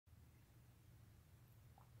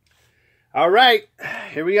All right,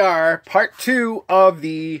 here we are, part 2 of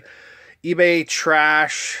the eBay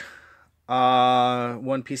trash,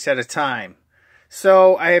 one piece at a time.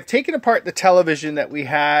 So I have taken apart the television that we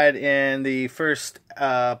had in the first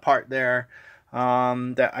part there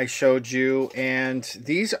that I showed you, and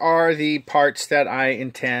these are the parts that I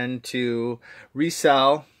intend to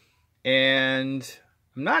resell, and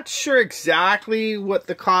I'm not sure exactly what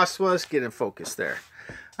the cost was. Get in focus there.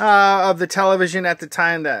 Of the television at the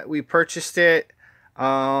time that we purchased it.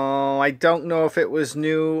 I don't know if it was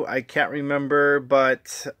new. I can't remember,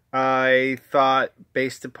 but I thought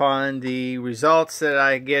based upon the results that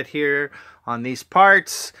I get here on these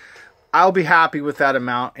parts, I'll be happy with that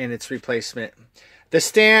amount and its replacement. The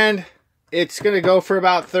stand, it's going to go for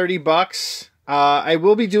about 30 bucks. I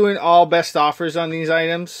will be doing all best offers on these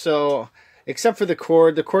items, so except for the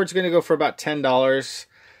cord's going to go for about $10.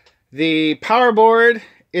 The power board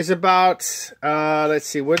is about, let's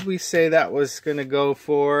see, what did we say that was going to go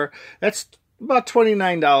for? That's about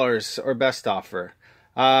 $29 or best offer.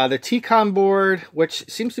 The T-Con board, which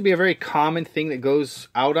seems to be a very common thing that goes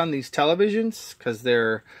out on these televisions, because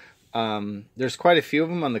there's quite a few of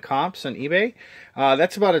them on the comps on eBay.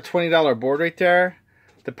 That's about a $20 board right there.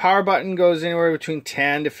 The power button goes anywhere between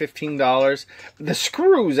 $10 to $15. The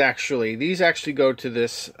screws, actually, these actually go to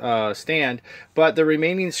this stand, but the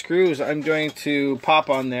remaining screws I'm going to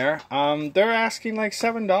pop on there. They're asking like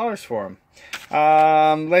 $7 for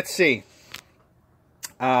them. Let's see.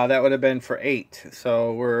 That would have been for $8.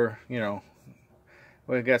 So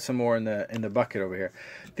we've got some more in the bucket over here.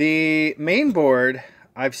 The main board,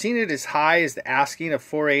 I've seen it as high as the asking of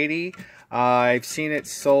 $480. I've seen it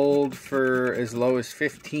sold for as low as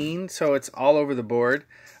 $15, so it's all over the board.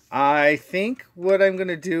 I think what I'm going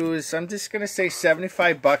to do is I'm just going to say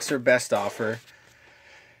 75 bucks or best offer.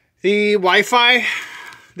 The Wi-Fi,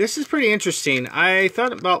 this is pretty interesting. I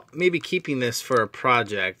thought about maybe keeping this for a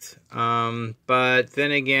project, but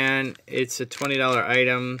then again, it's a $20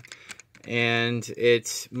 item, and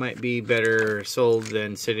it might be better sold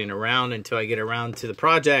than sitting around until I get around to the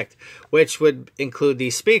project, which would include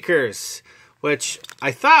these speakers, which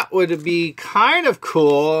I thought would be kind of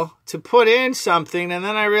cool to put in something, and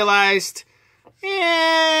then I realized,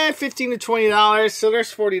 $15 to $20, so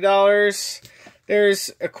there's $40.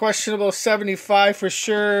 There's a questionable 75 for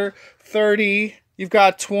sure, 30, you've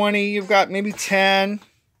got 20, you've got maybe 10,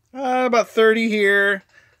 about 30 here.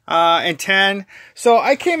 And 10. So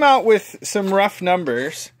I came out with some rough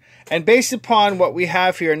numbers, and based upon what we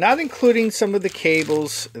have here, not including some of the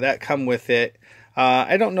cables that come with it,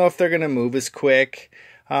 I don't know if they're going to move as quick.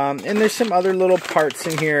 And there's some other little parts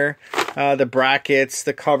in here, the brackets,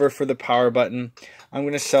 the cover for the power button. I'm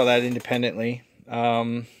going to sell that independently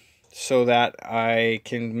so that I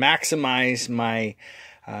can maximize my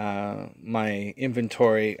my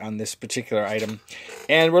inventory on this particular item.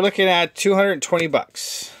 And we're looking at 220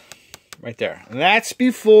 bucks right there. And that's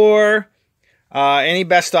before any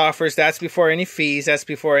best offers. That's before any fees. That's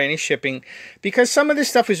before any shipping. Because some of this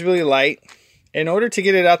stuff is really light. In order to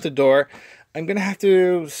get it out the door, I'm gonna have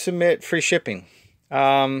to submit free shipping.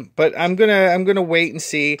 But I'm gonna wait and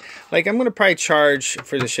see. Like, I'm gonna probably charge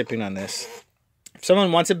for the shipping on this. If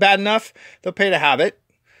someone wants it bad enough, they'll pay to have it.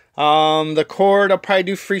 The cord, I'll probably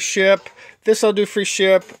do free ship. This I'll do free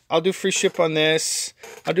ship. I'll do free ship on this.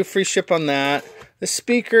 I'll do free ship on that. The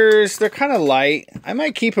speakers, they're kind of light. I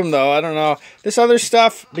might keep them though. I don't know. This other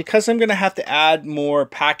stuff, because I'm going to have to add more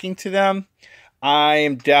packing to them, I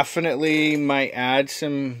am definitely might add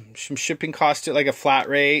some shipping cost to, like a flat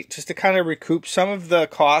rate, just to kind of recoup some of the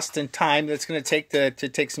cost and time that's going to take to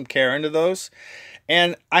take some care into those.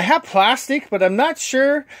 And I have plastic, but I'm not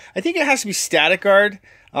sure. I think it has to be static guard.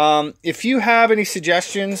 If you have any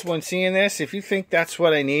suggestions when seeing this, if you think that's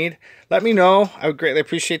what I need, let me know. I would greatly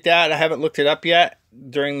appreciate that. I haven't looked it up yet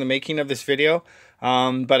during the making of this video,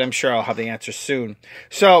 but I'm sure I'll have the answer soon.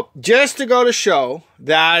 So just to go to show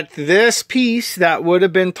that this piece that would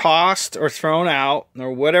have been tossed or thrown out,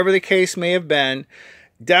 or whatever the case may have been,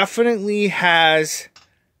 definitely has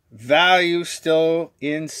value still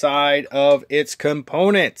inside of its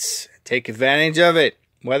components. Take advantage of it.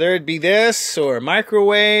 Whether it be this or a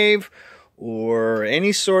microwave or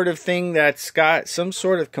any sort of thing that's got some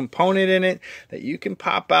sort of component in it that you can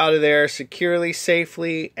pop out of there securely,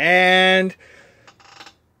 safely, and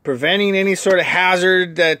preventing any sort of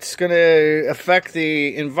hazard that's going to affect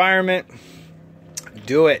the environment,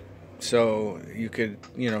 do it. So you could,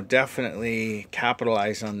 definitely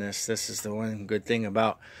capitalize on this. This is the one good thing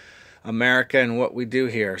about America and what we do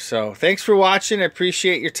here. So thanks for watching. I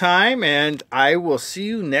appreciate your time, and I will see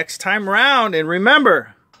you next time around. And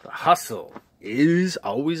remember, the hustle is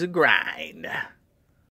always a grind.